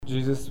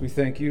Jesus, we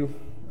thank you.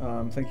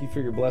 Thank you for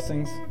your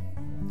blessings.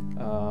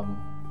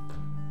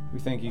 We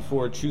thank you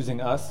for choosing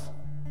us.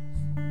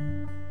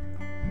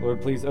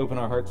 Lord, please open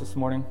our hearts this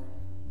morning.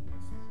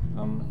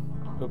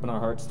 Open our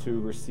hearts to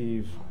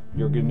receive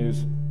your good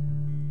news.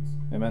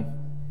 Amen.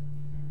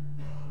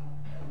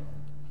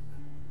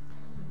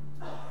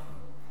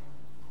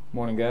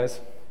 Morning,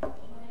 guys.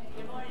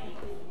 Good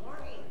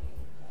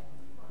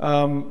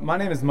morning. My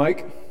name is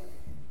Mike,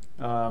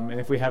 and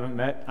if we haven't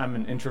met, I'm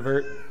an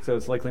introvert, so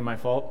it's likely my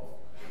fault.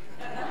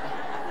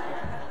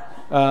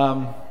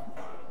 But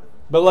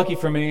lucky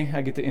for me,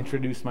 I get to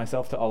introduce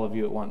myself to all of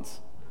you at once.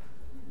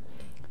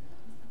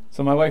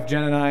 So my wife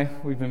Jen and I,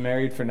 we've been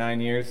married for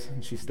 9 years,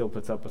 and she still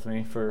puts up with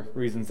me for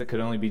reasons that could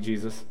only be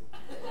Jesus.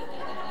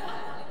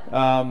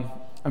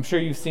 I'm sure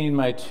you've seen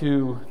my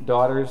two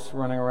daughters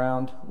running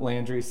around.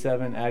 Landry's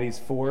 7, Addie's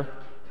 4.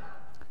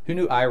 Who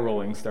knew eye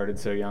rolling started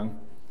so young?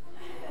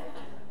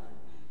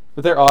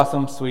 But they're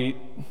awesome, sweet,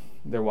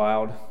 they're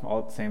wild, all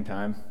at the same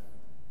time.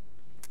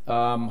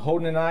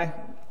 Holden,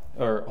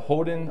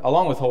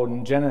 along with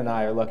Holden, Jenna and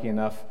I are lucky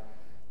enough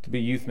to be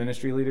youth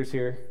ministry leaders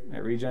here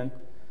at Regen.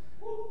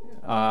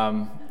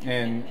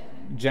 And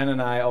Jen and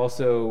I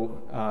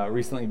also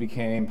recently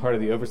became part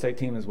of the oversight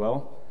team as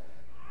well.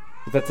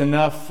 But that's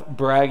enough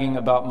bragging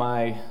about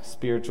my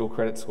spiritual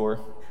credit score.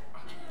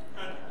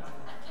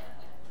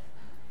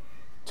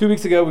 2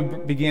 weeks ago, we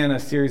began a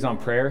series on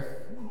prayer.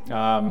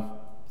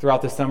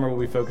 Throughout the summer,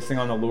 we'll be focusing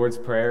on the Lord's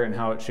Prayer and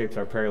how it shapes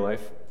our prayer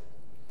life.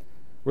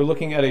 We're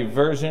looking at a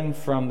version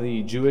from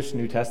the Jewish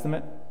New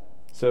Testament,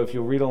 so if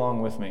you'll read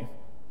along with me.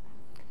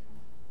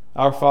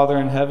 Our Father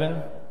in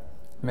heaven,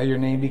 may your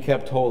name be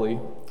kept holy.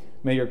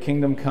 May your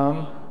kingdom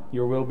come,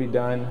 your will be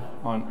done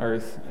on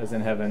earth as in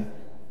heaven.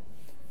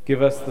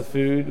 Give us the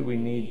food we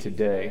need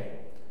today.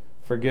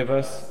 Forgive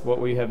us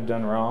what we have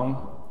done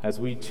wrong, as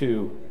we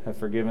too have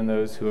forgiven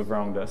those who have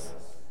wronged us.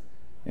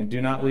 And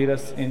do not lead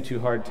us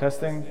into hard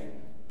testing,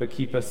 but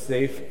keep us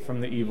safe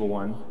from the evil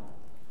one.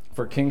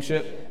 For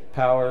kingship,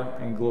 power,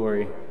 and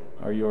glory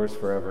are yours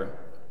forever.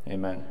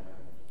 Amen.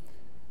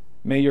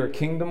 May your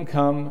kingdom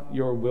come,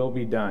 your will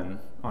be done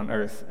on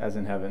earth as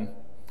in heaven.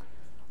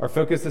 Our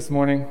focus this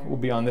morning will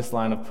be on this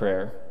line of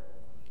prayer.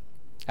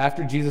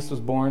 After Jesus was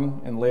born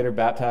and later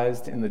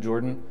baptized in the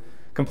Jordan,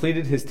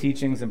 completed his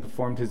teachings and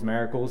performed his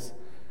miracles,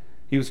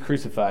 he was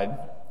crucified.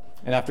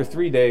 And after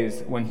 3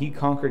 days, when he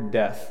conquered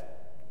death,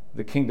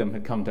 the kingdom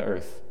had come to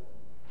earth.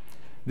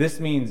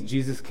 This means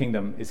Jesus'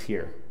 kingdom is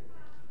here.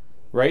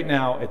 Right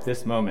now, at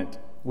this moment,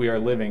 we are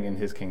living in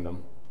his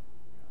kingdom.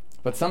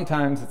 But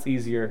sometimes it's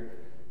easier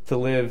to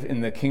live in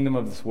the kingdom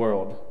of this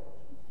world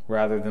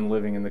rather than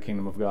living in the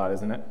kingdom of God,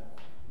 isn't it?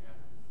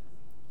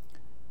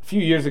 A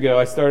few years ago,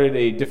 I started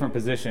a different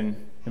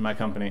position in my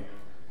company,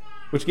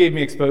 which gave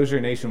me exposure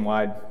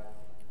nationwide.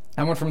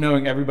 I went from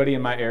knowing everybody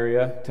in my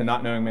area to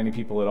not knowing many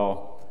people at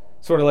all.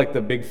 Sort of like the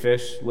big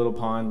fish, little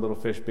pond, little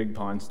fish, big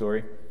pond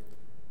story.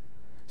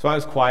 So I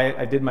was quiet,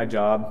 I did my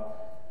job,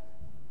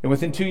 and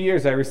within 2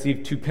 years I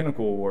received 2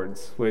 Pinnacle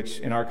Awards, which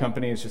in our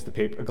company is just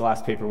a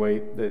glass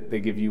paperweight that they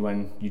give you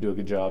when you do a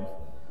good job.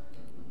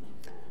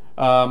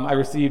 I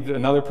received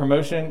another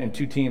promotion and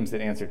 2 teams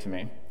that answered to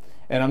me.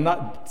 And I'm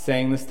not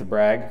saying this to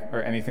brag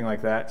or anything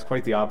like that. It's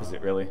quite the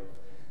opposite, really.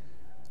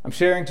 I'm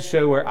sharing to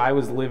show where I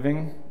was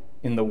living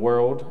in the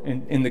world,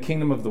 in the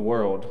kingdom of the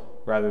world,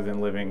 rather than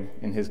living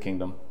in his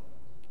kingdom.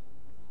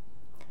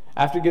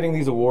 After getting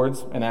these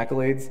awards and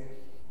accolades,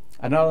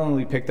 I not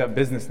only picked up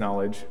business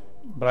knowledge,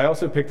 but I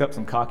also picked up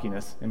some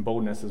cockiness and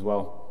boldness as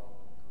well.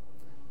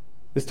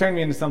 This turned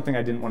me into something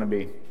I didn't want to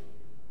be.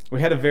 We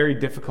had a very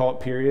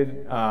difficult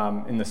period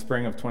in the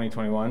spring of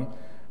 2021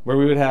 where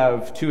we would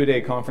have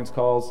 2-a-day conference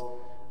calls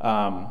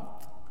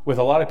with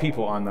a lot of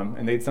people on them,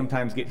 and they'd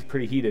sometimes get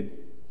pretty heated.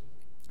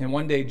 And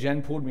one day,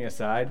 Jen pulled me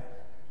aside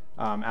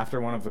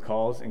after one of the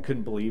calls and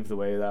couldn't believe the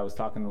way that I was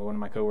talking to one of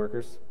my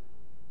coworkers.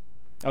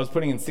 I was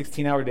putting in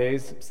 16-hour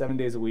days, 7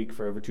 days a week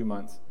for over 2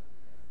 months.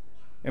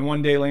 And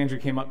one day, Landry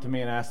came up to me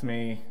and asked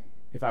me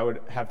if I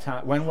would have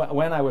time,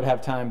 when I would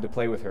have time to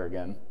play with her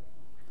again.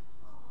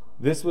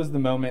 This was the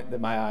moment that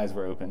my eyes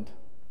were opened.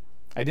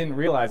 I didn't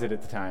realize it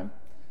at the time,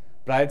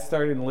 but I had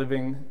started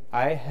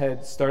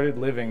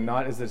living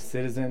not as a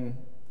citizen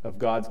of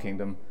God's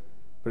kingdom,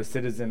 but a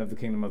citizen of the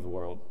kingdom of the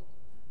world.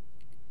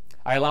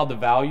 I allowed the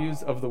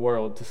values of the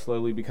world to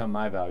slowly become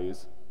my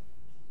values.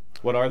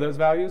 What are those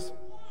values?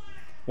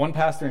 One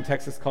pastor in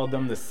Texas called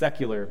them the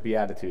secular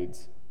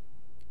Beatitudes.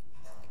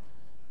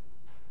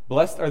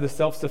 Blessed are the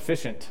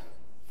self-sufficient,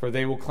 for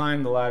they will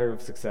climb the ladder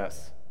of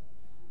success.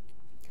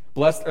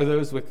 Blessed are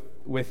those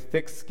with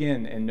thick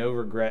skin and no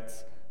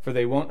regrets, for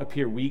they won't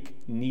appear weak,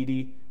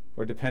 needy,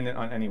 or dependent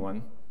on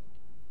anyone.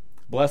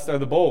 Blessed are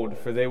the bold,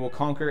 for they will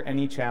conquer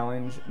any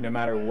challenge, no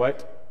matter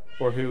what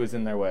or who is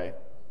in their way.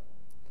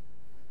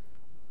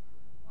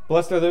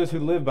 Blessed are those who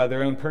live by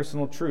their own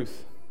personal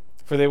truth,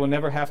 for they will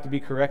never have to be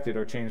corrected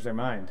or change their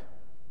mind.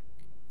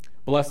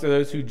 Blessed are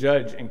those who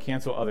judge and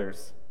cancel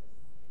others,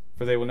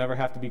 for they will never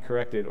have to be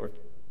corrected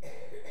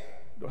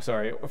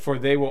for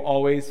they will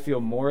always feel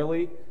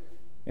morally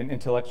and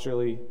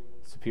intellectually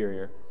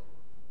superior.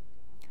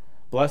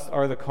 Blessed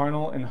are the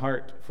carnal in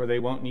heart, for they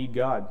won't need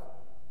God.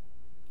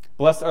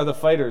 Blessed are the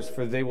fighters,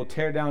 for they will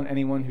tear down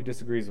anyone who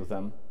disagrees with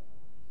them.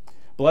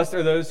 Blessed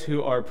are those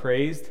who are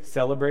praised,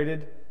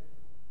 celebrated,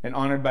 and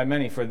honored by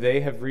many, for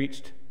they have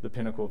reached the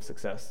pinnacle of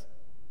success.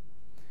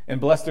 And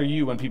blessed are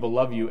you when people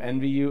love you,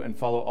 envy you, and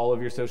follow all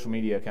of your social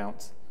media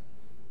accounts.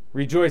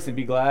 Rejoice and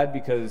be glad,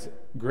 because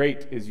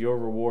great is your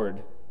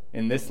reward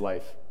in this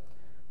life.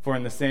 For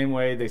in the same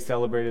way they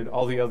celebrated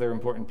all the other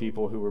important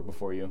people who were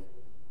before you.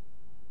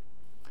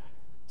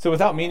 So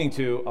without meaning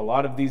to, a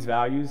lot of these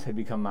values had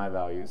become my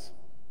values.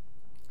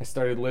 I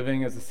started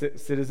living as a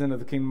citizen of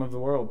the kingdom of the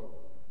world.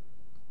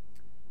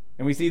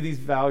 And we see these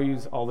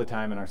values all the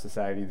time in our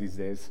society these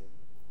days.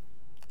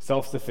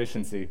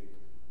 Self-sufficiency.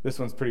 This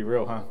one's pretty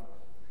real, huh?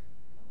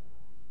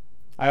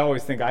 I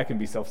always think I can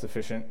be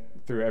self-sufficient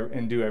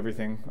and do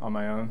everything on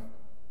my own.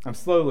 I'm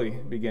slowly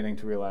beginning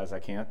to realize I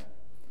can't.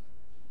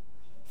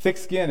 Thick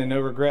skin and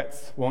no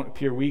regrets won't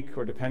appear weak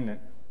or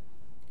dependent.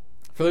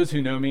 For those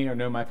who know me or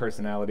know my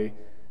personality,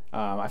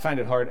 I find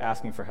it hard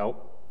asking for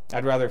help.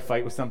 I'd rather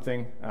fight with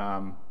something.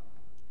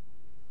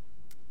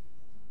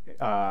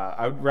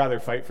 I would rather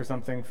fight for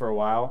something for a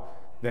while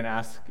than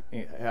ask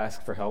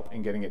for help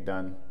in getting it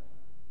done.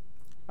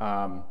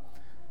 About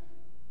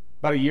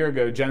a year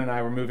ago, Jen and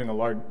I were moving a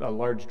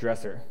large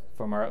dresser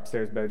from our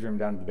upstairs bedroom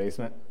down to the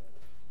basement.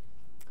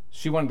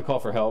 She wanted to call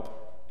for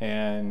help,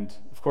 and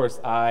of course,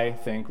 I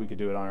think we could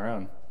do it on our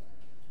own.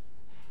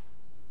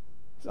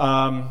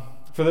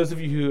 For those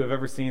of you who have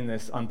ever seen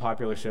this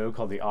unpopular show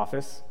called The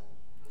Office,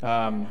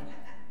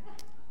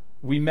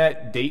 we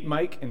met Date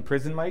Mike and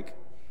Prison Mike.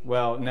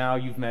 Well, now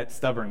you've met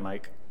Stubborn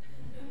Mike.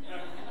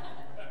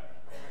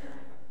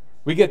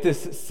 We get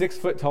this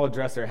 6-foot-tall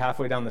dresser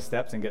halfway down the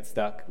steps and get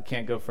stuck. We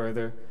can't go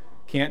further,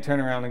 can't turn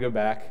around and go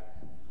back.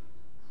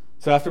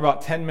 So after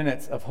about 10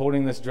 minutes of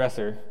holding this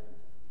dresser,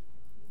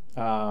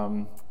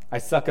 I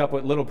suck up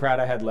what little pride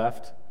I had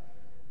left.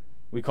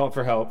 We called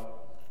for help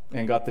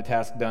and got the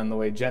task done the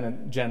way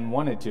Jen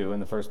wanted to in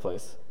the first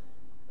place.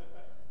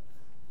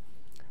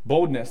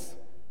 Boldness.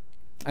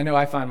 I know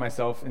I find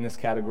myself in this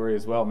category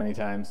as well many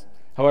times.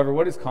 However,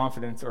 what is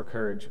confidence or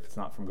courage if it's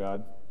not from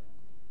God?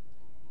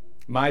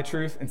 My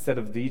truth instead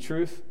of the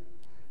truth.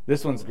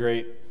 This one's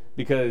great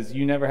because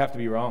you never have to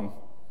be wrong.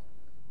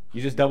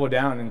 You just double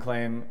down and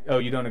claim, oh,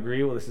 you don't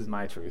agree? Well, this is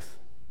my truth.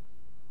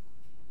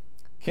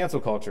 Cancel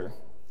culture.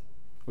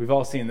 We've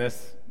all seen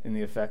this in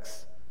the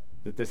effects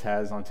that this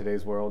has on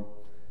today's world.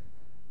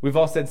 We've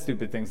all said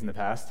stupid things in the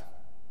past.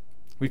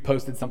 We've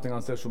posted something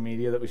on social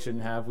media that we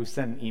shouldn't have. We've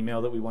sent an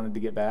email that we wanted to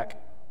get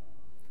back.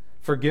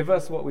 Forgive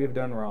us what we have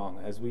done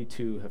wrong, as we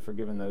too have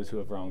forgiven those who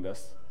have wronged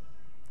us.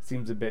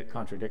 Seems a bit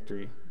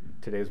contradictory in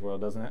today's world,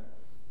 doesn't it?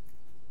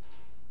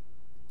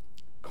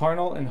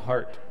 Carnal in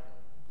heart.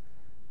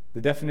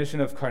 The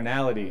definition of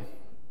carnality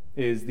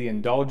is the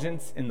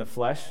indulgence in the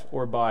flesh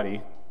or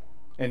body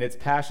and its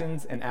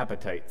passions and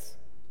appetites,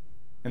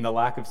 and the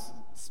lack of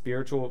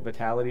spiritual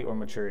vitality or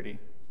maturity.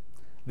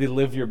 The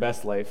live your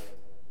best life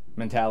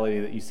mentality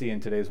that you see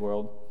in today's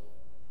world.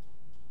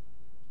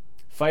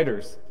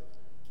 Fighters.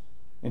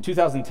 In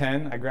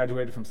 2010, I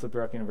graduated from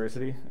Slippery Rock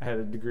University. I had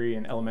a degree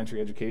in elementary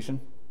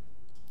education.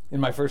 In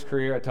my first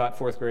career, I taught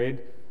 4th grade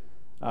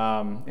in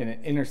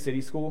an inner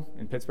city school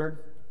in Pittsburgh.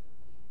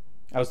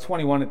 I was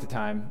 21 at the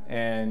time,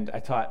 and I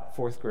taught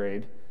 4th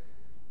grade.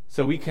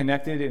 So we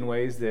connected in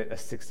ways that a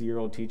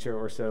 60-year-old teacher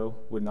or so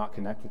would not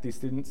connect with these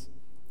students.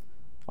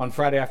 On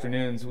Friday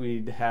afternoons,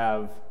 we'd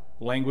have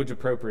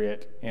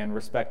language-appropriate and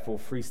respectful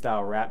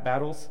freestyle rap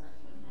battles.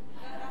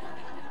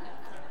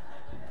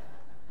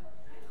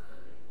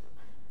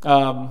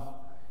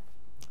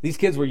 These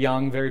kids were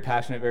young, very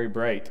passionate, very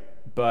bright,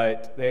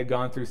 but they had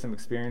gone through some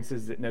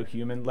experiences that no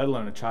human, let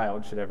alone a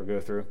child, should ever go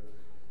through.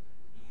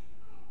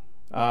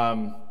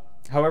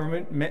 However,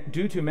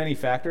 due to many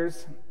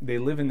factors, they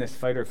live in this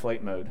fight or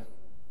flight mode,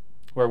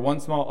 where one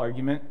small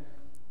argument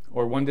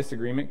or one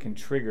disagreement can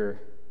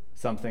trigger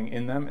something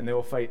in them, and they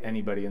will fight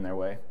anybody in their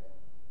way.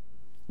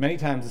 Many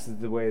times this is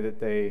the way that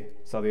they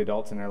saw the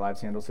adults in their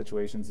lives handle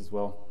situations as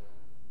well.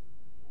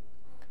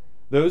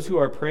 Those who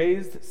are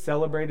praised,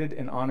 celebrated,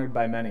 and honored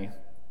by many.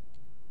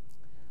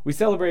 We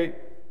celebrate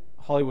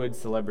Hollywood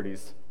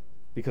celebrities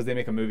because they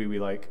make a movie we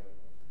like.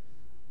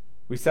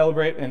 We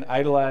celebrate and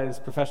idolize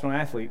professional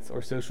athletes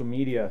or social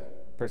media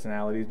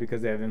personalities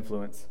because they have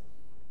influence.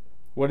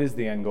 What is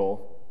the end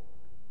goal?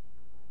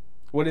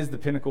 What is the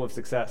pinnacle of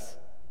success?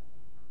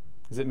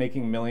 Is it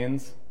making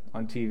millions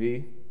on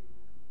TV?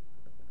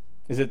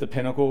 Is it the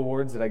pinnacle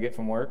awards that I get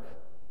from work?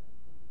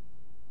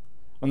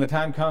 When the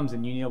time comes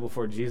and you kneel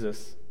before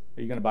Jesus,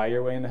 are you going to buy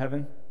your way into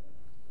heaven?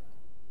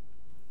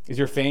 Is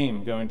your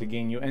fame going to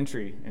gain you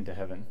entry into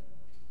heaven?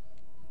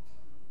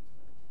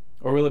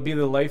 Or will it be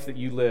the life that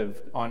you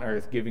live on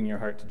earth, giving your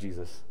heart to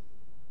Jesus?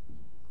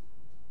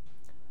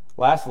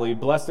 Lastly,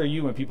 blessed are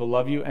you when people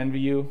love you, envy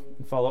you,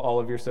 and follow all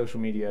of your social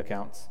media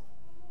accounts.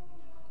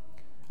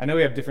 I know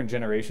we have different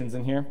generations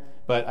in here,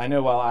 but I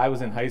know while I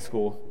was in high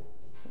school,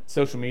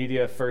 social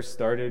media first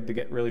started to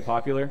get really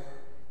popular,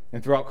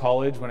 And throughout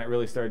college, when it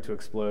really started to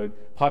explode,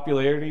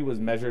 popularity was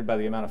measured by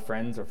the amount of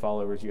friends or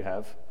followers you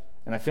have.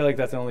 And I feel like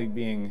that's only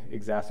being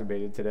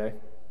exacerbated today.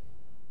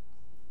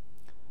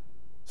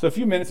 So a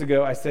few minutes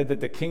ago, I said that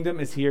the kingdom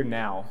is here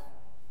now,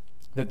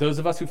 that those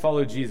of us who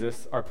follow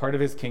Jesus are part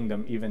of his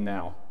kingdom even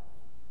now.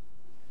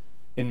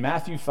 In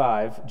Matthew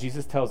 5,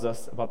 Jesus tells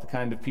us about the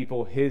kind of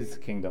people his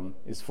kingdom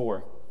is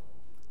for,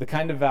 the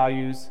kind of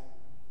values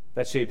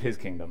that shape his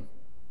kingdom.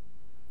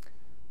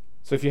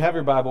 So if you have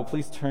your Bible,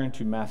 please turn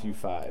to Matthew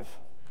 5.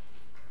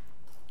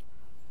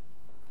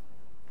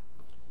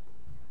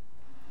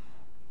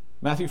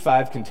 Matthew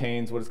 5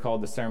 contains what is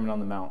called the Sermon on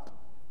the Mount.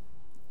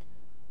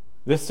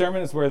 This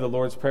sermon is where the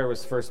Lord's Prayer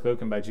was first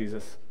spoken by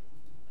Jesus.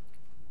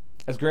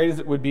 As great as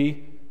it would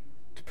be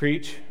to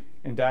preach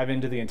and dive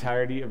into the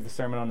entirety of the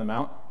Sermon on the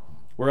Mount,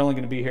 we're only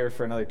going to be here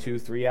for another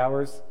 2-3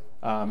 hours,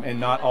 and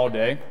not all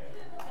day.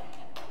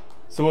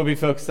 So we'll be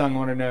focused on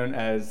what are known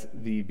as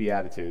the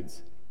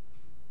Beatitudes.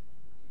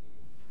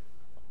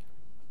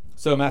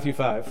 So Matthew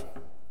 5.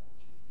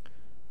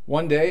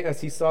 One day,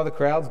 as he saw the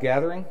crowds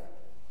gathering,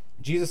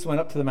 Jesus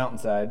went up to the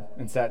mountainside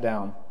and sat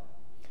down.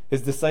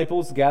 His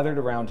disciples gathered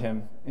around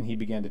him, and he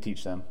began to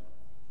teach them.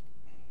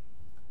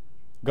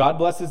 God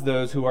blesses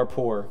those who are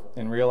poor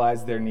and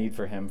realize their need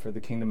for him, for the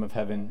kingdom of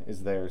heaven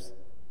is theirs.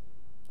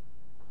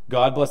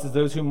 God blesses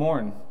those who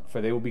mourn,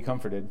 for they will be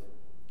comforted.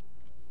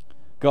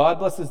 God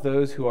blesses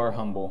those who are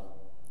humble,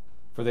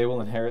 for they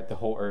will inherit the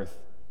whole earth.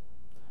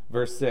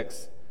 Verse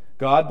 6,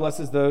 God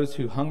blesses those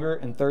who hunger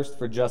and thirst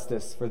for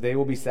justice, for they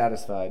will be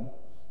satisfied.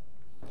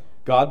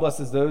 God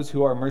blesses those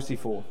who are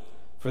merciful,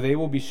 for they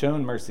will be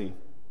shown mercy.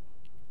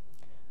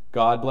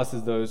 God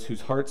blesses those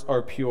whose hearts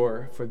are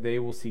pure, for they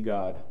will see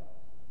God.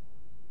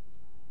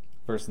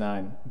 Verse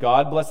 9,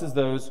 God blesses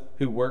those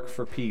who work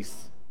for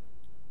peace,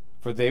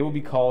 for they will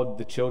be called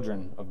the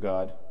children of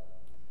God.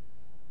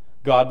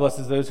 God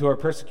blesses those who are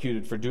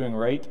persecuted for doing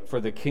right,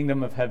 for the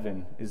kingdom of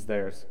heaven is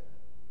theirs.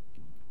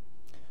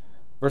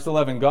 Verse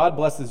 11, God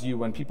blesses you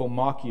when people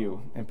mock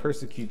you and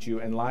persecute you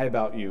and lie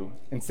about you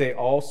and say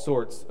all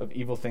sorts of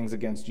evil things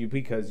against you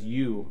because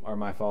you are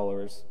my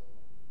followers.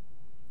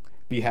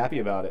 Be happy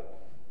about it.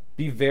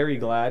 Be very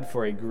glad,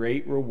 for a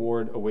great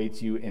reward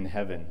awaits you in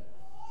heaven.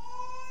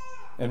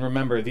 And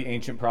remember, the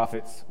ancient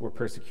prophets were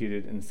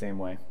persecuted in the same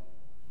way.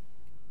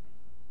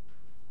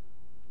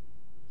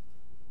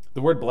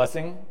 The word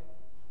blessing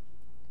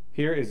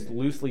here is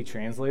loosely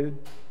translated,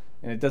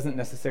 and it doesn't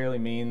necessarily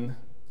mean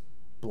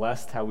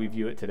blessed how we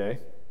view it today.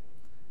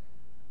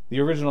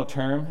 The original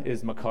term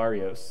is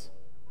makarios.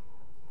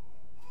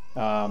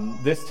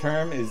 This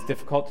term is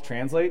difficult to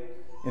translate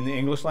in the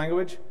English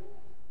language,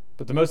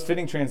 but the most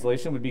fitting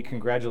translation would be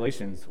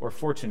congratulations, or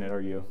fortunate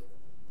are you.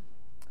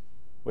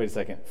 Wait a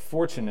second.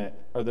 Fortunate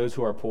are those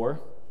who are poor.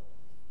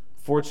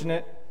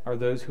 Fortunate are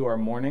those who are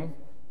mourning.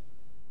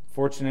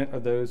 Fortunate are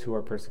those who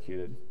are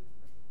persecuted.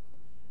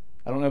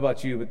 I don't know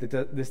about you,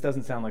 but this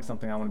doesn't sound like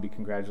something I want to be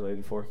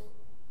congratulated for.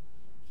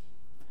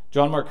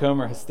 John Mark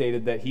Comer has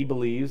stated that he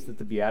believes that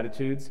the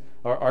Beatitudes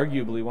are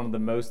arguably one of the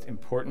most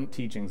important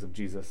teachings of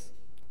Jesus,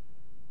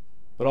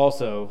 but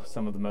also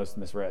some of the most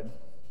misread.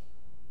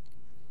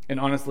 And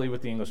honestly,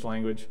 with the English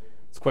language,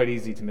 it's quite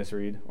easy to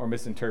misread or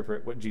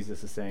misinterpret what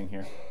Jesus is saying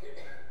here.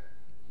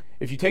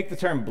 If you take the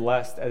term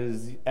blessed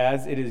as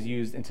it is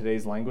used in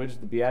today's language,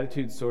 the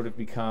Beatitudes sort of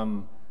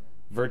become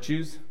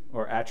virtues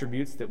or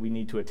attributes that we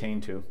need to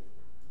attain to.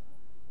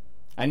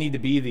 I need to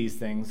be these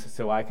things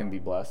so I can be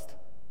blessed,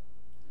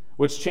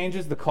 which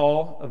changes the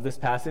call of this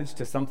passage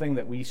to something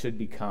that we should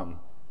become,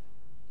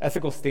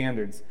 ethical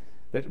standards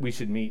that we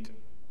should meet.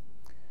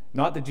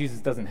 Not that Jesus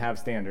doesn't have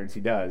standards,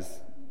 he does,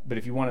 but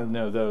if you want to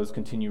know those,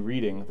 continue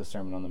reading the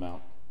Sermon on the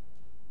Mount.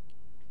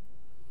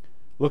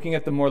 Looking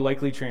at the more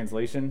likely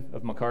translation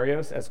of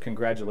makarios as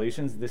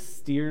congratulations, this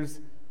steers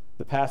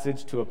the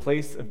passage to a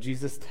place of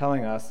Jesus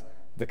telling us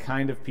the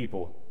kind of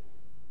people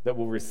that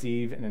will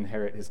receive and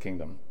inherit his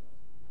kingdom.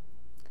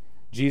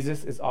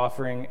 Jesus is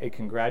offering a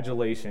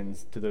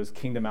congratulations to those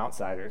kingdom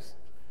outsiders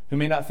who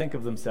may not think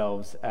of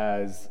themselves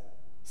as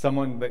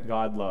someone that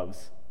God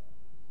loves.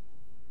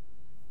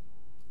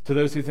 To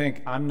those who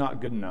think, I'm not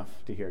good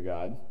enough to hear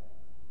God.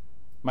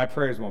 My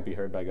prayers won't be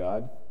heard by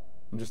God.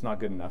 I'm just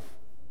not good enough.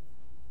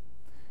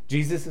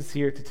 Jesus is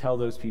here to tell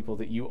those people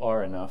that you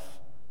are enough.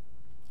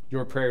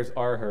 Your prayers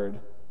are heard.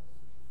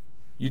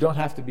 You don't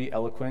have to be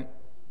eloquent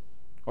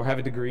or have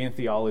a degree in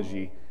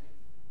theology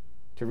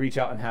to reach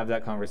out and have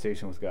that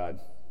conversation with God.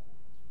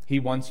 He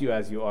wants you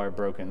as you are,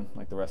 broken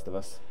like the rest of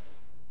us.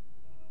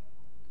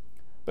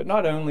 But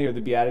not only are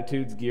the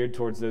Beatitudes geared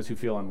towards those who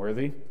feel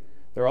unworthy,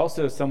 they're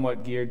also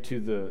somewhat geared to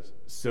the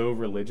so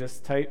religious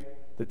type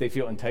that they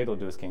feel entitled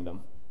to his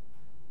kingdom.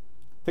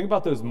 Think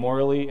about those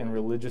morally and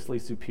religiously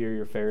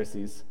superior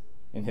Pharisees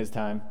in his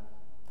time.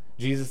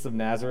 Jesus of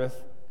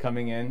Nazareth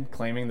coming in,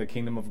 claiming the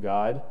kingdom of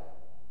God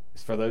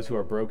is for those who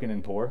are broken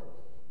and poor.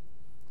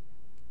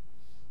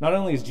 Not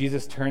only is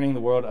Jesus turning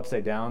the world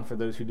upside down for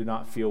those who do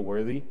not feel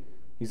worthy,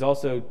 he's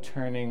also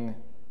turning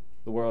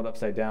the world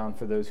upside down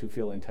for those who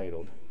feel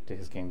entitled to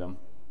his kingdom.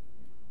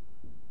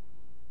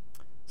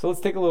 So let's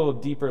take a little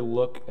deeper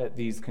look at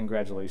these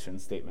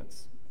congratulations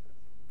statements.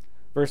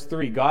 Verse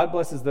 3, God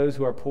blesses those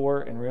who are poor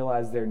and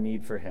realize their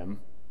need for him,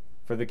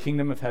 for the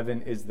kingdom of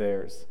heaven is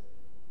theirs.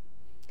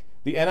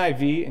 The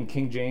NIV and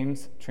King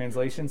James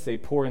translations say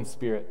poor in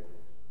spirit.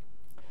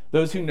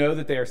 Those who know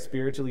that they are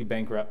spiritually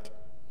bankrupt.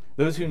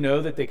 Those who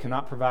know that they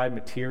cannot provide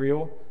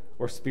material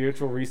or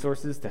spiritual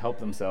resources to help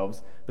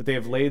themselves, but they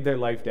have laid their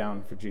life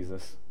down for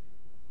Jesus.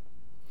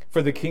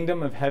 For the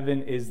kingdom of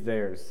heaven is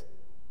theirs.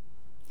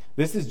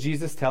 This is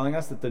Jesus telling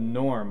us that the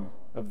norm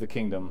of the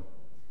kingdom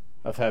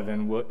of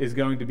heaven is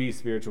going to be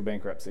spiritual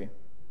bankruptcy.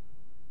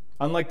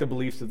 Unlike the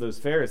beliefs of those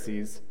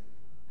Pharisees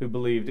who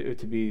believed it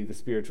to be the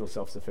spiritual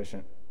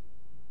self-sufficient.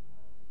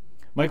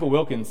 Michael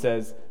Wilkins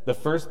says, the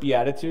first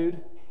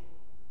beatitude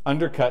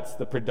undercuts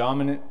the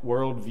predominant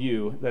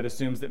worldview that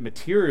assumes that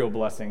material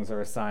blessings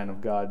are a sign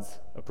of God's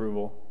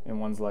approval in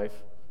one's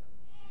life,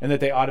 and that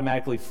they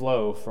automatically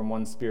flow from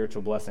one's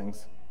spiritual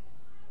blessings.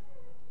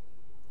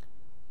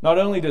 Not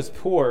only does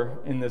poor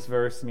in this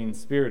verse mean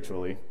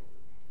spiritually,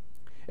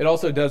 it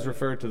also does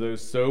refer to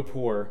those so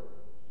poor,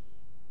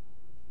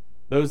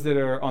 those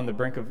on the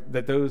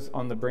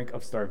brink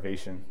of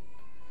starvation.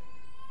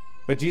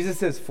 But Jesus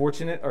says,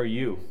 "Fortunate are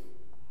you."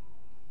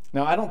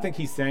 Now, I don't think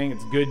he's saying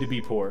it's good to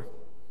be poor.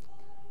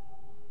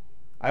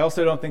 I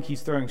also don't think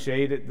he's throwing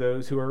shade at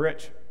those who are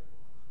rich.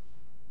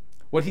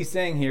 What he's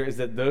saying here is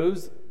that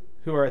those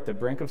who are at the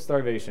brink of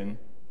starvation,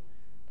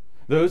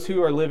 those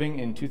who are living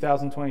in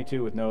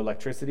 2022 with no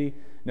electricity,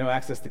 no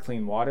access to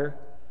clean water,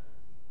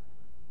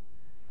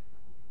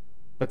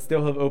 but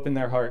still have opened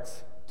their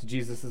hearts to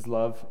Jesus'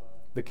 love,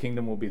 the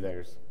kingdom will be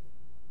theirs.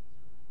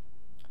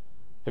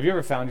 Have you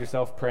ever found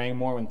yourself praying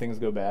more when things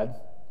go bad?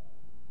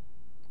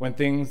 When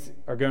things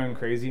are going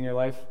crazy in your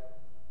life?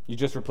 You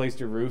just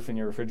replaced your roof and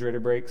your refrigerator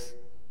breaks.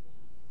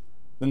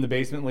 Then the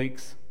basement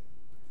leaks.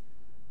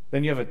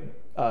 Then you have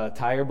a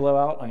tire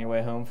blowout on your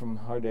way home from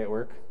a hard day at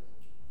work.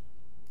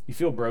 You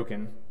feel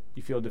broken.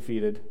 You feel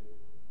defeated.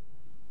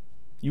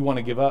 You want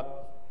to give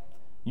up.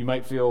 You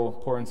might feel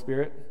poor in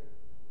spirit.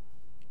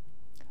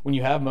 When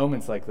you have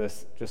moments like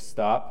this, just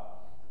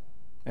stop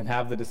and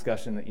have the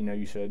discussion that you know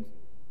you should.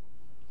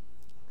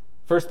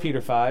 1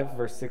 Peter 5,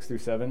 verse 6 through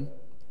 7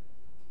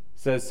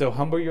 says, "So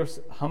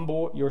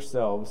humble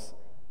yourselves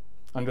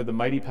under the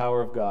mighty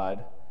power of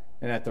God,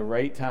 and at the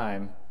right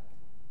time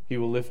he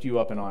will lift you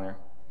up in honor.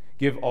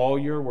 Give all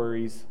your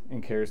worries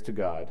and cares to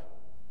God,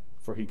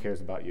 for he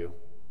cares about you."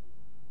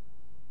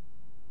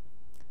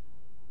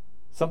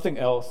 Something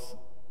else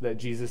that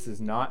Jesus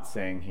is not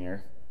saying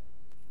here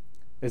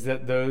is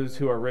that those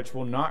who are rich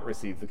will not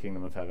receive the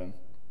kingdom of heaven.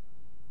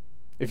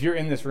 If you're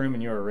in this room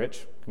and you are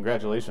rich,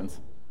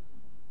 congratulations.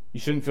 You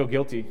shouldn't feel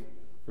guilty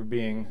for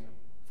being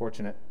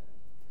fortunate.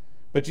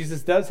 But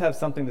Jesus does have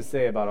something to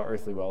say about our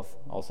earthly wealth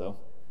also.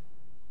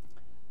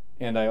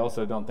 And I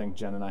also don't think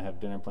Jen and I have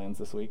dinner plans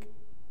this week.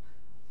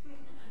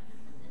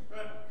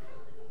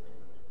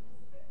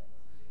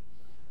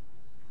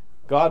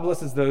 God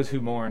blesses those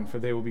who mourn, for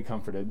they will be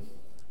comforted.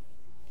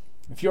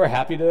 If you are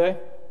happy today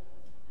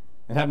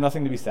and have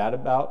nothing to be sad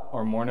about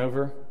or mourn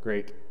over,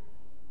 great.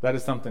 That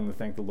is something to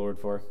thank the Lord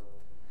for.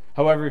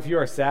 However, if you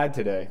are sad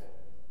today,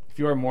 if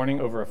you are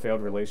mourning over a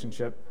failed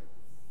relationship,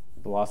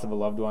 the loss of a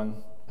loved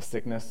one, a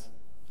sickness,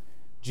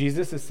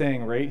 Jesus is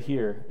saying right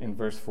here in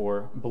verse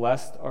 4,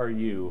 "Blessed are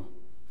you,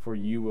 for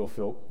you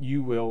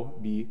will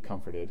be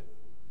comforted."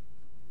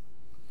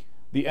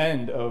 The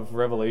end of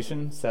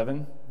Revelation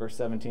 7, verse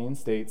 17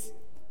 states,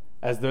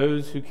 "As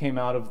those who came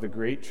out of the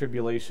great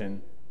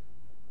tribulation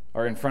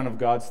are in front of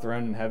God's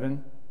throne in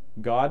heaven,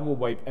 God will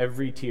wipe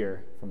every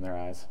tear from their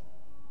eyes."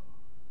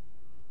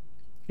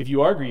 If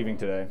you are grieving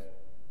today, it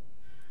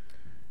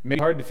may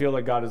be hard to feel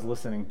like God is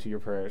listening to your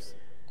prayers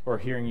or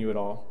hearing you at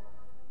all.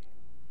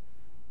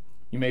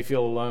 You may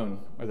feel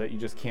alone or that you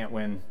just can't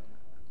win.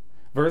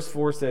 Verse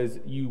 4 says,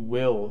 "You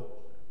will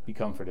be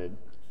comforted."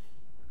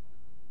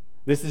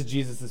 This is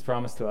Jesus'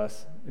 promise to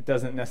us. It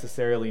doesn't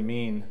necessarily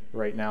mean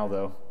right now,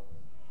 though,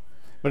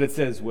 but it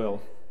says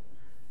will.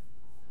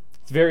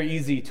 It's very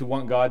easy to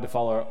want God to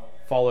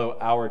follow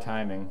our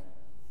timing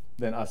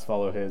than us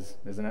follow his,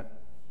 isn't it?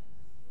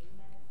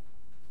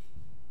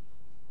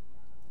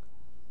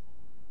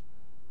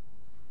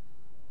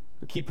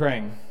 But keep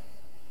praying.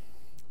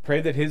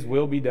 Pray that his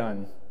will be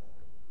done,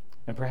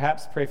 and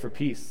perhaps pray for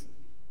peace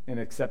in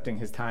accepting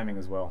his timing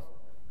as well.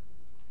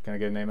 Can I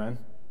get an amen?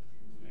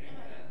 Amen.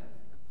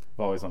 I've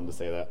always wanted to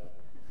say that.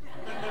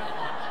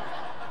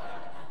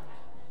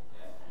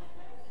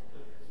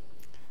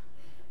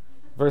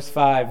 Verse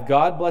 5,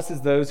 "God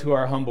blesses those who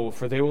are humble,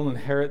 for they will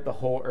inherit the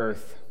whole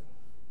earth."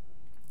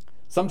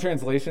 Some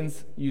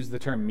translations use the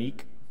term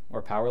meek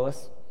or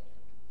powerless.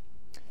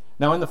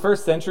 Now, in the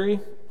first century,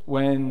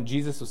 when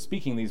Jesus was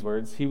speaking these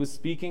words, he was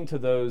speaking to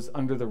those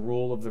under the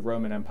rule of the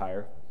Roman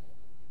Empire,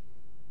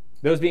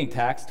 those being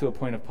taxed to a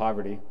point of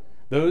poverty,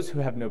 those who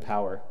have no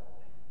power.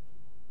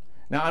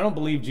 Now, I don't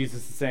believe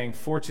Jesus is saying,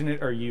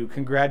 "Fortunate are you,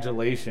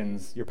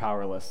 congratulations, you're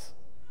powerless."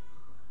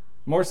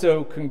 More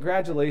so,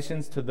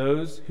 congratulations to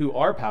those who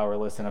are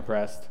powerless and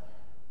oppressed,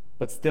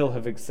 but still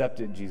have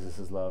accepted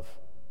Jesus' love,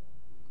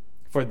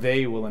 for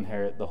they will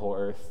inherit the whole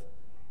earth.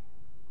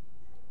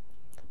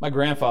 My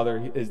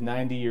grandfather is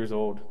 90 years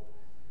old.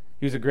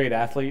 He was a great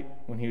athlete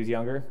when he was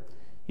younger.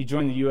 He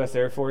joined the U.S.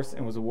 Air Force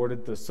and was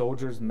awarded the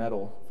Soldier's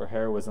Medal for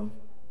heroism.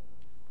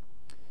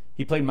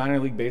 He played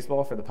minor league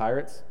baseball for the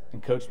Pirates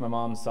and coached my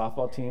mom's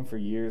softball team for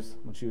years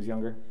when she was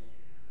younger.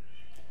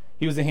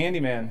 He was a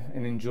handyman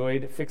and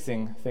enjoyed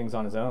fixing things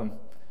on his own.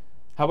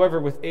 However,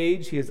 with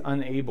age, he is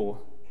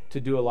unable to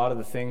do a lot of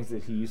the things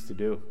that he used to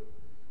do.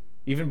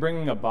 Even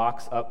bringing a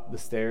box up the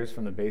stairs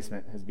from the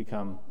basement has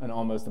become an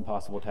almost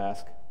impossible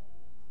task.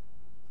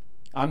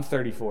 I'm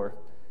 34,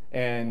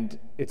 and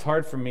it's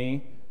hard for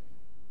me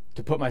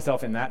to put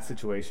myself in that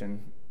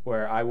situation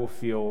where I will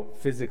feel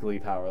physically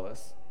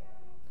powerless.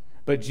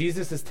 But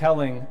Jesus is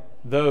telling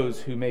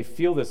those who may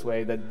feel this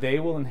way that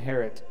they will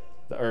inherit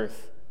the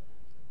earth,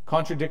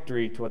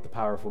 contradictory to what the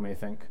powerful may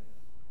think.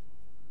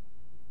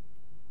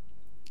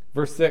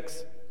 Verse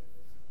 6,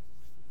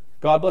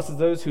 God blesses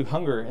those who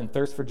hunger and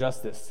thirst for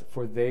justice,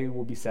 for they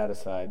will be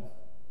satisfied.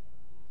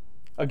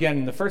 Again,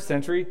 in the first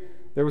century,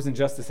 there was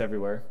injustice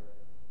everywhere.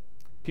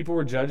 People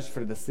were judged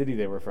for the city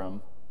they were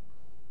from.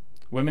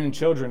 Women and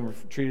children were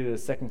treated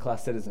as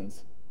second-class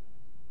citizens.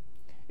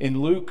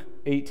 In Luke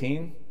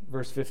 18,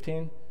 verse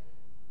 15,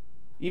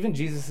 even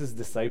Jesus'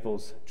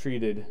 disciples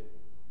treated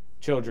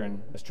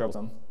children as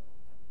troublesome.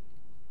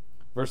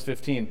 Verse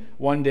 15,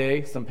 one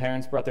day some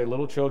parents brought their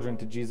little children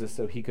to Jesus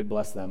so he could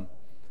bless them.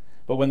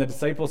 But when the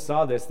disciples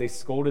saw this, they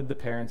scolded the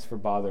parents for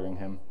bothering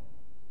him.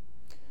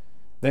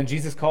 Then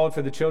Jesus called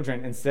for the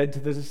children and said to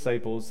the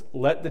disciples,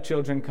 "Let the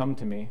children come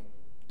to me.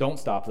 Don't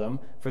stop them,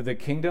 for the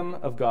kingdom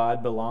of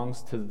God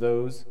belongs to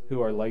those who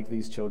are like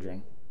these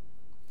children.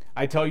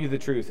 I tell you the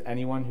truth,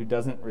 anyone who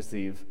doesn't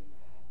receive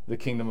the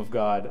kingdom of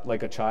God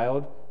like a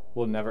child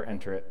will never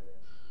enter it."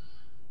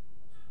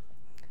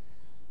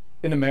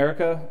 In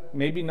America,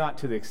 maybe not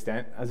to the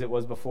extent as it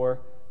was before,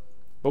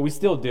 but we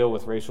still deal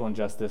with racial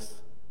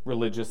injustice,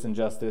 religious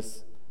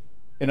injustice.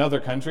 In other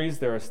countries,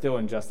 there are still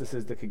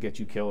injustices that could get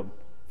you killed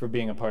for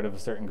being a part of a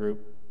certain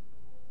group.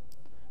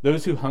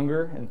 Those who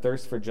hunger and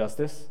thirst for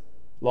justice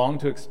long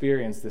to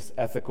experience this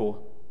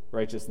ethical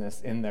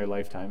righteousness in their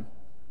lifetime.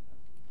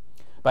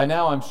 By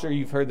now, I'm sure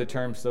you've heard the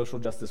term social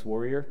justice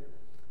warrior.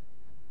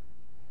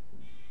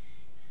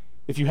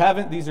 If you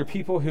haven't, these are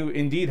people who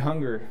indeed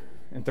hunger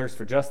and thirst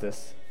for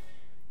justice,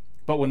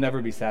 but will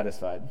never be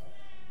satisfied.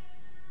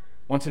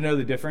 Want to know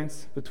the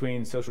difference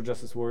between social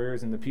justice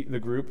warriors and the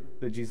group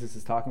that Jesus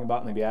is talking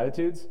about in the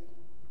Beatitudes?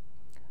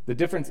 The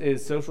difference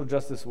is social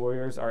justice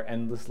warriors are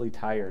endlessly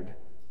tired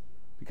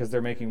because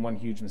they're making one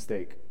huge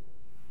mistake.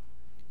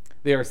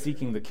 They are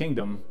seeking the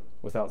kingdom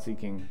without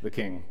seeking the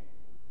king.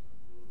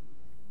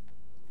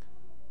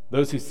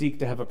 Those who seek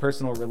to have a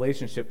personal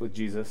relationship with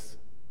Jesus,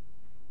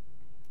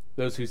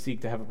 those who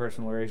seek to have a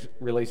personal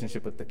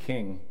relationship with the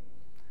king,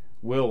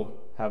 will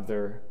have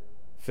their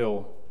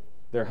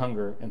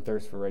hunger and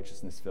thirst for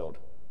righteousness filled.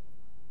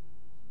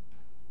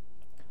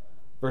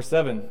 Verse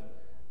 7,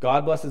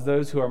 God blesses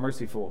those who are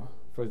merciful,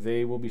 for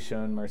they will be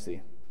shown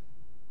mercy.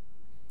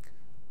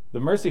 The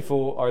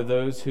merciful are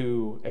those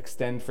who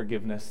extend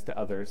forgiveness to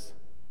others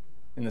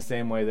in the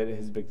same way that it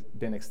has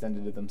been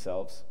extended to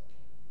themselves.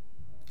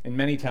 And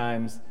many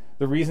times,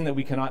 the reason that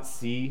we cannot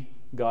see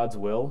God's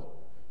will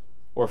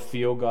or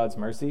feel God's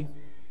mercy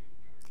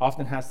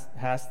often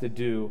has to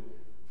do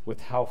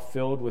with how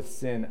filled with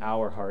sin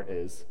our heart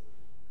is.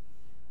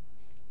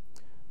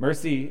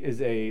 Mercy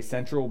is a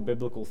central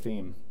biblical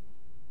theme.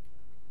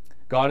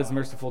 God is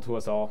merciful to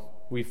us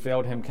all. We've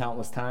failed him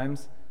countless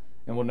times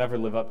and will never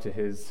live up to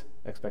his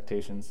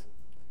expectations.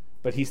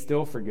 But he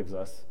still forgives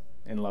us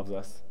and loves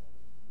us.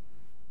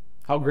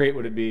 How great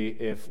would it be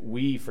if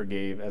we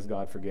forgave as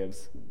God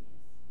forgives?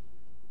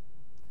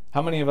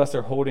 How many of us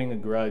are holding a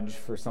grudge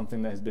for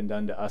something that has been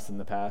done to us in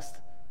the past?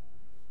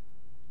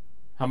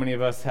 How many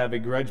of us have a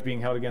grudge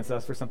being held against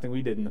us for something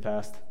we did in the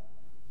past?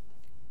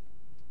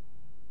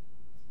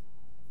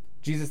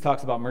 Jesus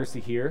talks about mercy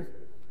here,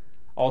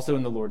 also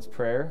in the Lord's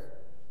Prayer,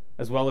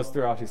 as well as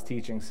throughout his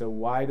teaching. So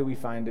why do we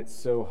find it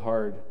so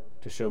hard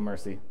to show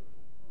mercy?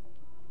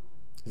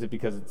 Is it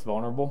because it's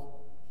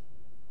vulnerable?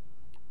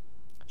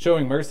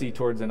 Showing mercy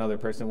towards another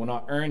person will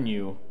not earn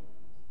you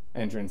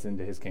entrance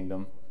into his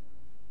kingdom,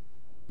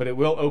 but it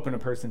will open a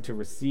person to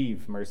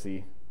receive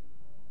mercy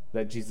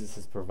that Jesus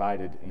has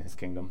provided in his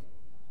kingdom.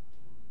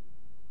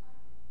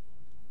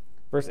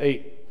 Verse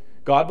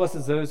 8, God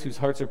blesses those whose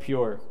hearts are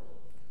pure,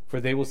 for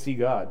they will see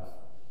God.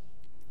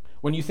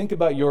 When you think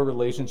about your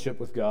relationship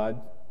with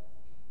God,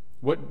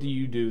 what do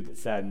you do that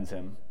saddens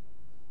him?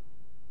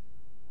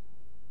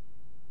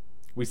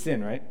 We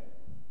sin, right?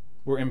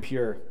 We're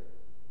impure.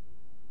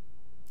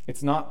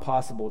 It's not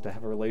possible to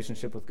have a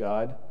relationship with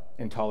God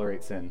and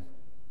tolerate sin.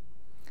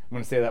 I'm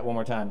going to say that one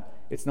more time.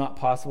 It's not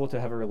possible to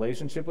have a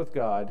relationship with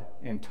God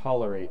and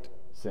tolerate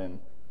sin.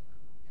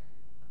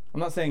 I'm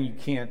not saying you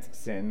can't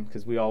sin,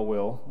 because we all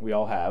will, we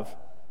all have.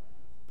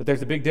 But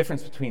there's a big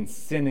difference between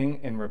sinning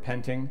and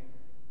repenting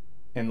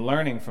and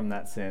learning from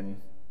that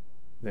sin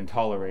than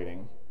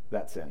tolerating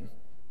that sin.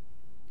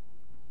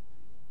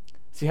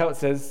 See how it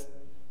says,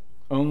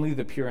 only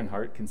the pure in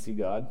heart can see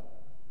God?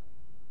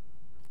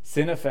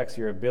 Sin affects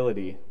your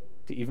ability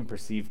to even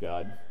perceive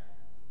God,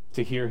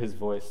 to hear his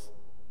voice.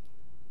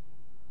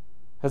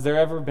 Has there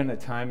ever been a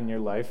time in your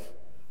life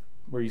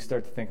where you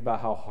start to think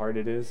about how hard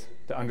it is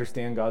to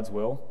understand God's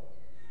will,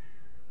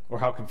 or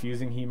how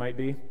confusing he might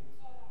be?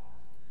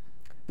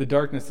 The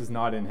darkness is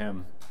not in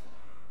him.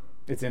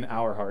 It's in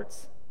our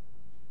hearts.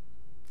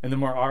 And the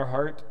more our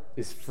heart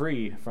is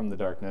free from the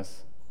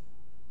darkness,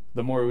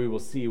 the more we will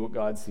see what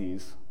God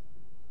sees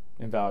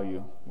and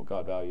value what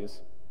God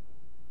values.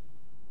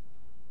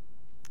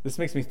 This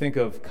makes me think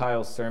of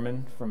Kyle's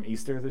sermon from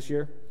Easter this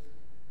year.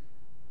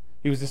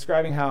 He was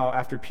describing how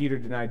after Peter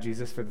denied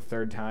Jesus for the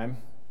third time,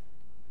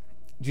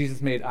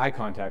 Jesus made eye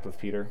contact with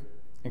Peter,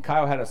 and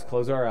Kyle had us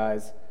close our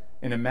eyes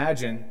and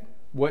imagine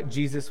what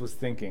Jesus was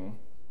thinking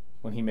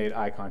when he made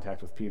eye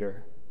contact with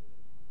Peter.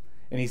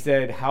 And he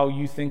said, how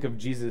you think of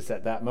Jesus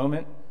at that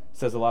moment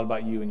says a lot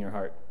about you and your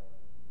heart.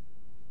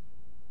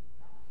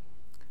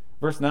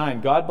 Verse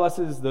 9, God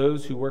blesses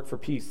those who work for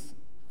peace,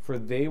 for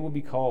they will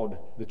be called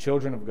the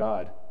children of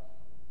God.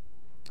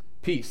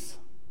 Peace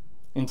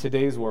in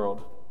today's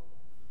world.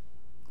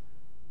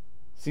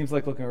 Seems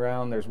like looking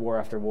around, there's war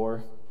after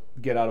war.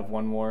 Get out of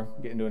one war,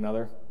 get into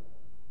another.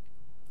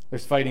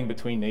 There's fighting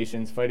between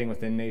nations, fighting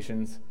within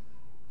nations,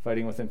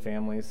 fighting within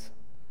families,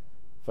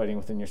 fighting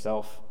within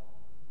yourself.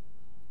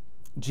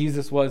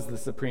 Jesus was the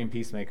supreme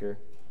peacemaker,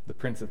 the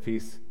Prince of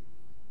Peace.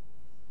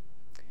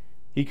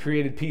 He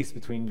created peace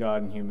between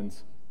God and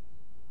humans.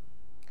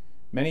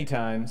 Many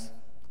times,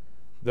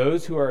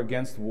 those who are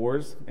against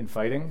wars and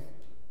fighting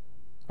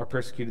are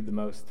persecuted the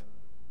most.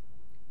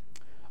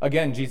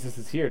 Again, Jesus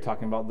is here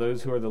talking about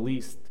those who are the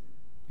least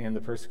and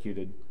the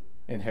persecuted,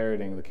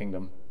 inheriting the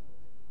kingdom.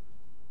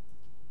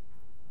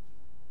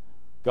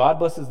 God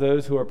blesses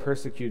those who are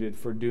persecuted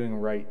for doing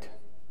right,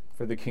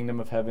 for the kingdom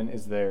of heaven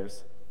is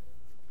theirs.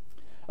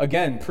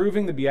 Again,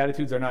 proving the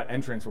Beatitudes are not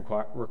entrance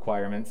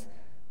requirements.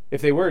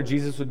 If they were,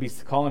 Jesus would be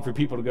calling for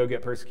people to go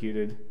get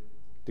persecuted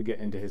to get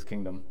into his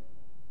kingdom.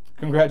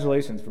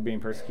 Congratulations for being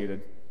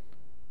persecuted.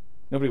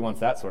 Nobody wants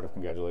that sort of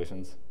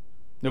congratulations.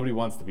 Nobody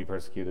wants to be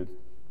persecuted.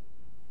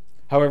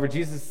 However,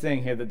 Jesus is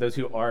saying here that those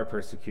who are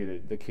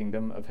persecuted, the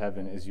kingdom of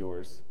heaven is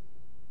yours.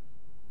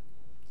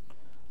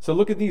 So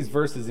look at these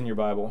verses in your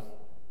Bible.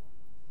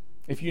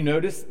 If you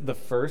notice, the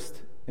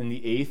first and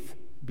the eighth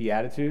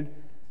beatitude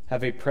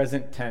have a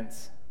present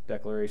tense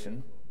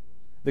declaration.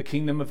 The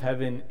kingdom of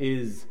heaven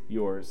is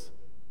yours.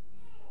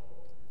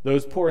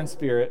 Those poor in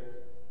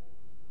spirit,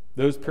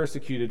 those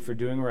persecuted for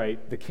doing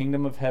right, the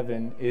kingdom of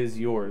heaven is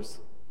yours.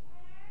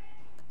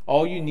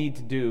 All you need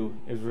to do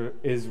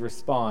is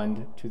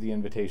respond to the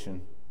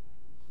invitation.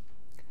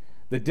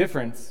 The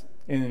difference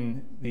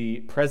in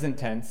the present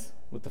tense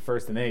with the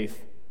first and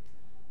eighth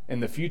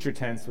and the future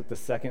tense with the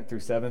second through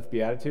seventh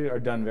beatitude are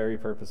done very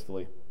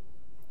purposefully.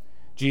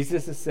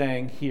 Jesus is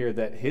saying here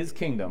that his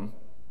kingdom,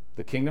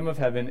 the kingdom of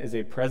heaven, is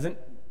a present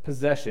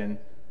possession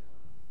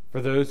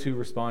for those who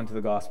respond to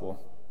the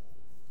gospel,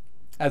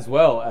 as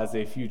well as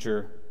a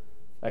future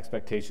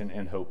expectation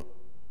and hope.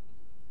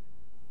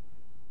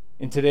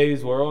 In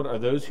today's world, are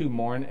those who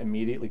mourn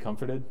immediately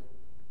comforted?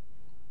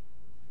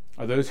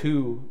 Are those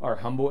who are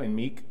humble and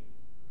meek,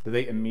 do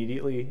they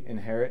immediately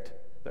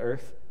inherit the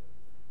earth?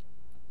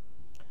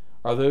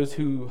 Are those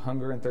who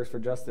hunger and thirst for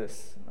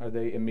justice, are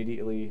they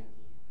immediately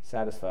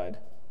satisfied?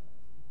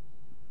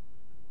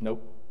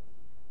 Nope.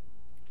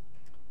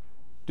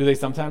 Do they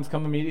sometimes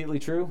come immediately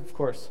true? Of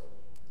course.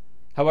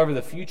 However,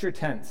 the future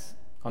tense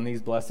on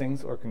these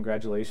blessings or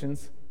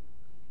congratulations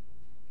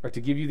are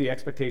to give you the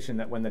expectation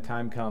that when the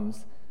time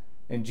comes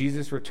and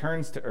Jesus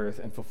returns to earth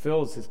and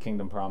fulfills his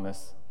kingdom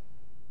promise,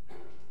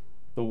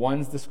 the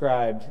ones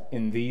described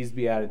in these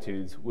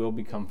Beatitudes will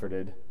be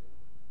comforted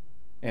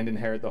and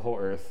inherit the whole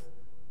earth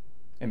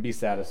and be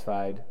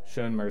satisfied,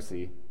 shown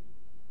mercy,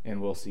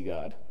 and will see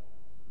God.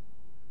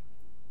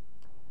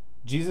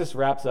 Jesus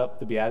wraps up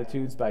the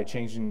Beatitudes by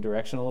changing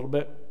direction a little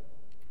bit.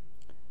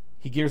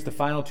 He gears the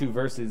final two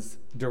verses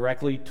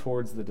directly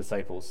towards the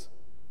disciples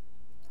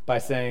by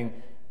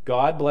saying,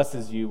 God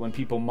blesses you when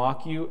people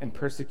mock you and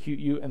persecute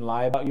you and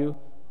lie about you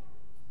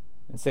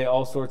and say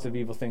all sorts of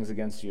evil things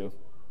against you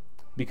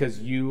because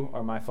you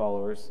are my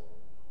followers.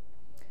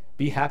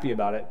 Be happy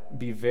about it.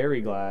 Be very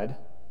glad,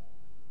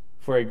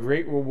 for a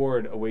great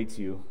reward awaits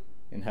you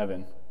in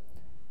heaven.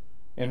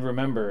 And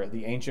remember,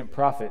 the ancient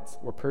prophets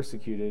were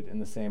persecuted in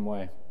the same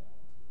way.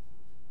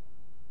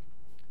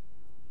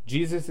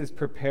 Jesus is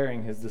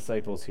preparing his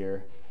disciples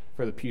here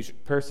for the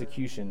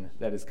persecution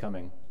that is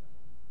coming.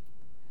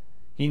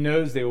 He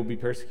knows they will be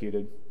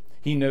persecuted.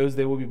 He knows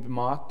they will be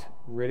mocked,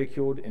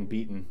 ridiculed, and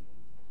beaten.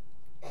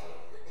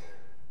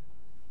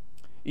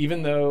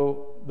 Even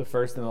though on the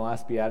first and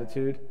last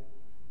beatitude,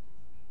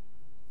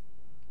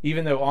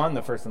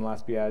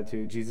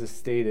 Jesus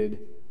stated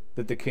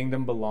that the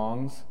kingdom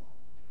belongs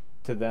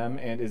to them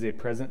and is a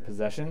present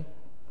possession,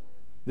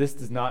 this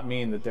does not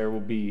mean that there will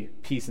be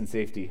peace and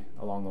safety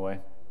along the way.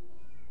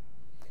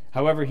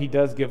 However, he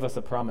does give us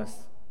a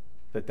promise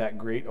that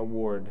great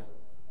award,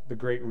 the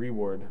great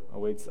reward,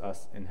 awaits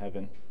us in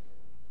heaven.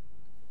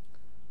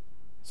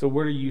 So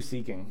what are you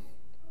seeking?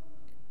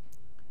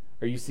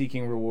 Are you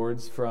seeking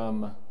rewards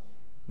from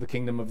the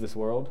kingdom of this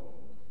world?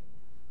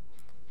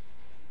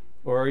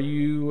 Or are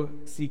you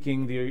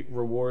seeking the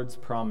rewards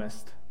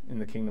promised in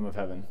the kingdom of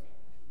heaven?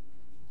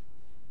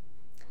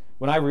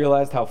 When I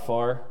realized how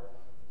far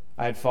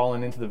I had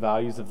fallen into the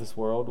values of this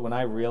world, when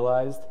I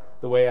realized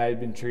the way I had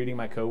been treating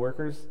my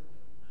coworkers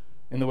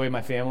and the way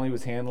my family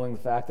was handling the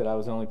fact that I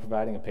was only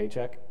providing a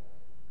paycheck,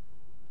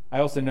 I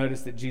also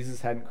noticed that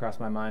Jesus hadn't crossed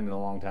my mind in a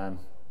long time.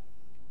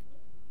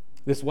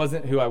 This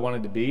wasn't who I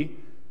wanted to be,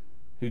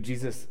 who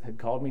Jesus had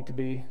called me to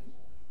be,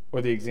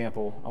 or the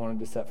example I wanted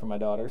to set for my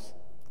daughters.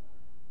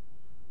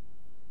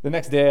 The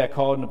next day, I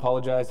called and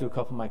apologized to a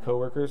couple of my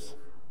coworkers.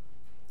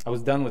 I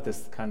was done with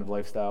this kind of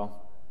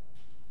lifestyle.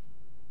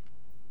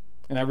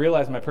 And I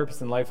realized my purpose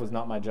in life was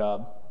not my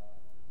job.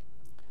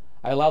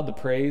 I allowed the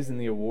praise and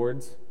the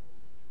awards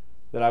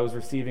that I was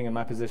receiving in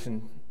my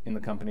position in the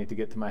company to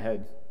get to my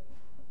head.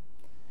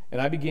 And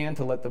I began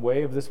to let the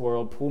way of this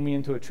world pull me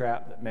into a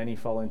trap that many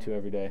fall into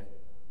every day.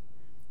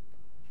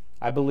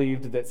 I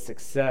believed that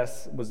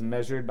success was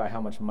measured by how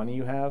much money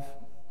you have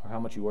or how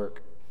much you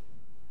work,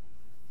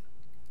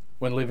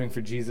 when living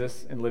for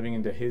Jesus and living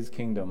into his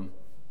kingdom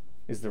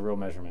is the real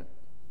measurement.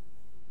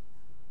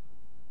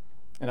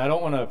 And I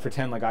don't want to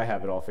pretend like I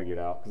have it all figured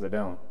out, because I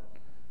don't.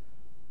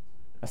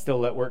 I still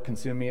let work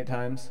consume me at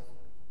times.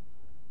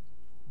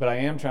 But I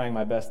am trying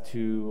my best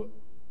to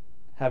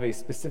have a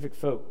specific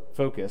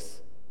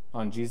focus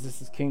on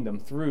Jesus' kingdom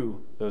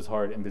through those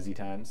hard and busy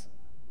times.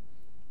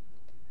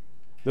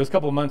 Those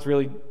couple months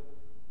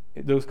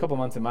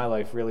in my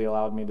life really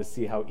allowed me to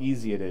see how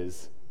easy it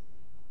is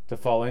to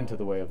fall into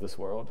the way of this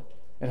world,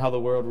 and how the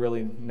world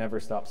really never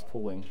stops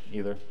pulling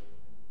either.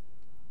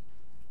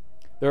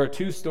 There are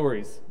two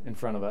stories in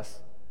front of us: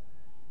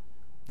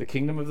 the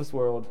kingdom of this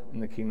world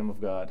and the kingdom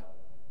of God.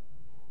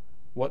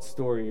 What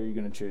story are you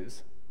going to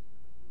choose?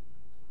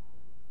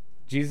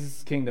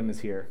 Jesus' kingdom is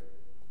here,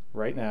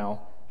 right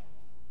now.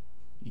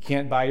 You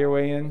can't buy your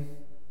way in.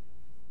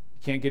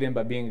 You can't get in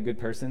by being a good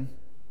person.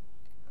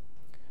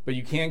 But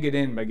you can get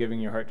in by giving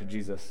your heart to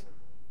Jesus.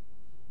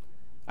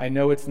 I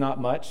know it's not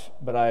much,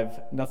 but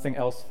I've nothing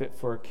else fit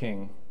for a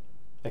king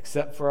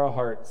except for a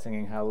heart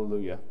singing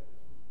hallelujah.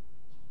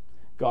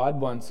 God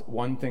wants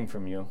one thing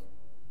from you,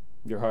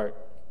 your heart.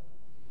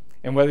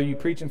 And whether you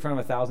preach in front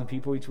of 1,000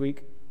 people each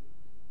week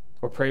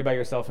or pray by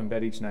yourself in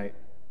bed each night,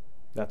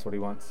 that's what he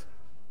wants.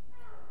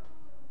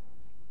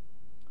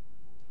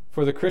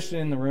 For the Christian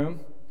in the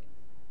room,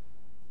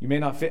 you may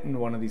not fit into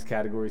one of these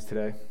categories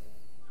today.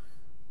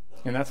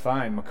 And that's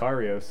fine,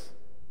 Makarios.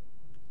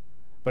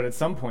 But at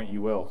some point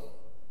you will.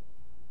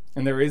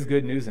 And there is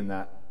good news in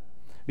that.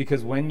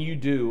 Because when you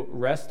do,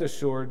 rest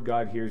assured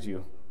God hears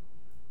you.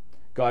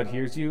 God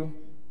hears you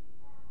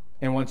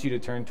and wants you to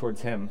turn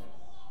towards him.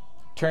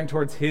 Turn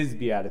towards his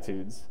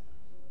beatitudes,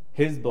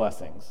 his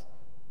blessings.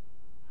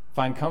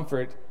 Find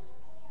comfort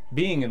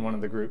being in one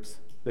of the groups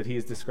that he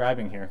is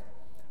describing here,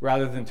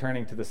 rather than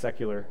turning to the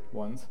secular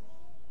ones.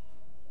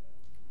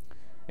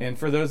 And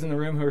for those in the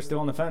room who are still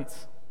on the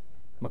fence,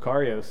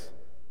 Makarios,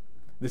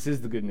 this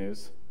is the good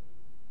news.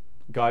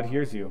 God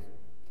hears you.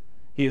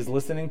 He is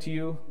listening to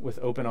you with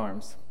open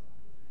arms.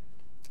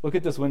 Look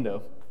at this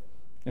window.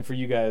 And for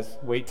you guys,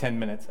 wait 10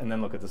 minutes and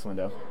then look at this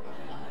window.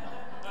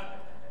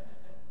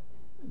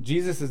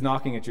 Jesus is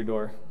knocking at your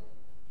door.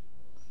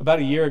 About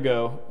a year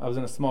ago, I was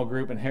in a small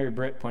group and Harry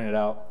Britt pointed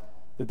out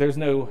that there's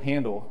no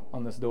handle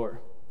on this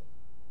door.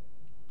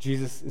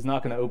 Jesus is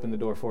not going to open the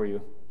door for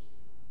you.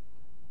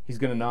 He's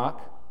going to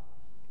knock.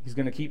 He's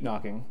going to keep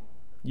knocking.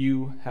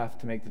 You have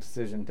to make the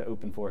decision to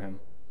open for him.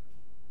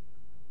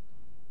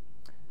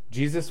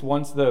 Jesus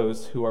wants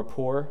those who are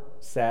poor,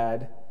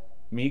 sad,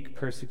 meek,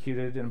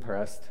 persecuted, and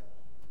oppressed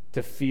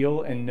to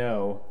feel and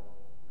know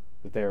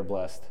that they are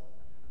blessed.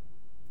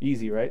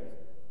 Easy, right?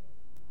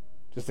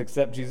 Just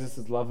accept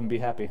Jesus' love and be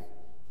happy.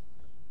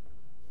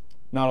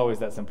 Not always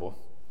that simple.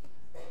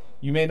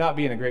 You may not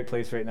be in a great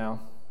place right now.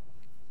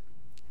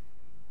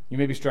 You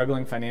may be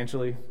struggling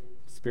financially,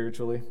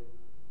 spiritually.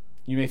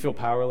 You may feel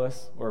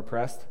powerless or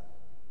oppressed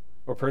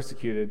or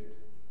persecuted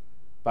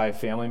by a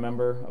family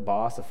member, a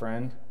boss, a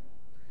friend.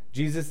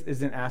 Jesus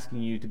isn't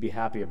asking you to be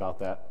happy about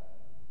that.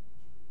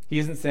 He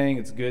isn't saying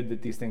it's good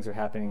that these things are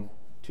happening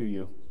to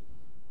you.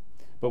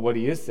 But what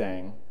he is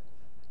saying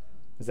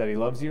is that he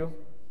loves you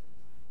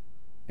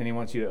and he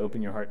wants you to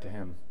open your heart to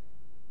him.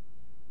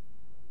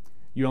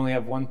 You only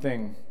have one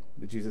thing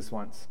that Jesus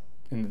wants,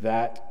 and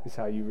that is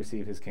how you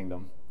receive his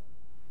kingdom.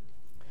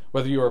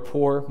 Whether you are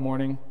poor,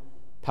 mourning,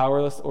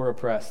 powerless, or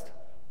oppressed,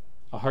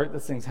 a heart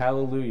that sings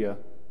hallelujah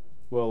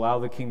will allow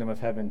the kingdom of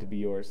heaven to be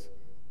yours.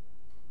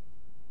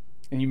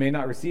 And you may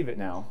not receive it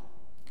now,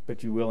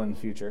 but you will in the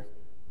future.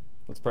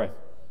 Let's pray.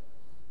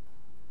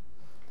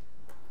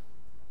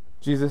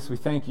 Jesus, we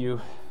thank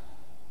you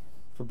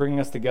for bringing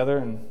us together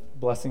and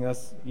blessing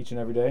us each and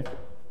every day.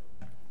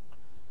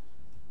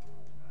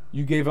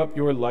 You gave up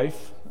your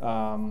life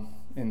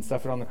and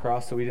suffered on the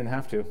cross so we didn't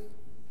have to.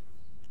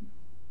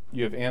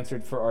 You have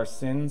answered for our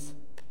sins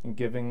and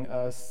given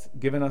us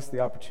the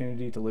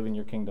opportunity to live in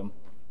your kingdom.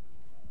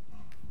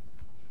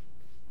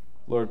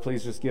 Lord,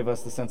 please just give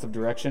us the sense of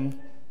direction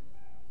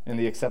and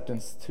the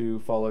acceptance to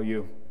follow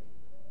you.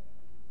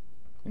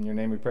 In your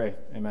name we pray.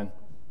 Amen.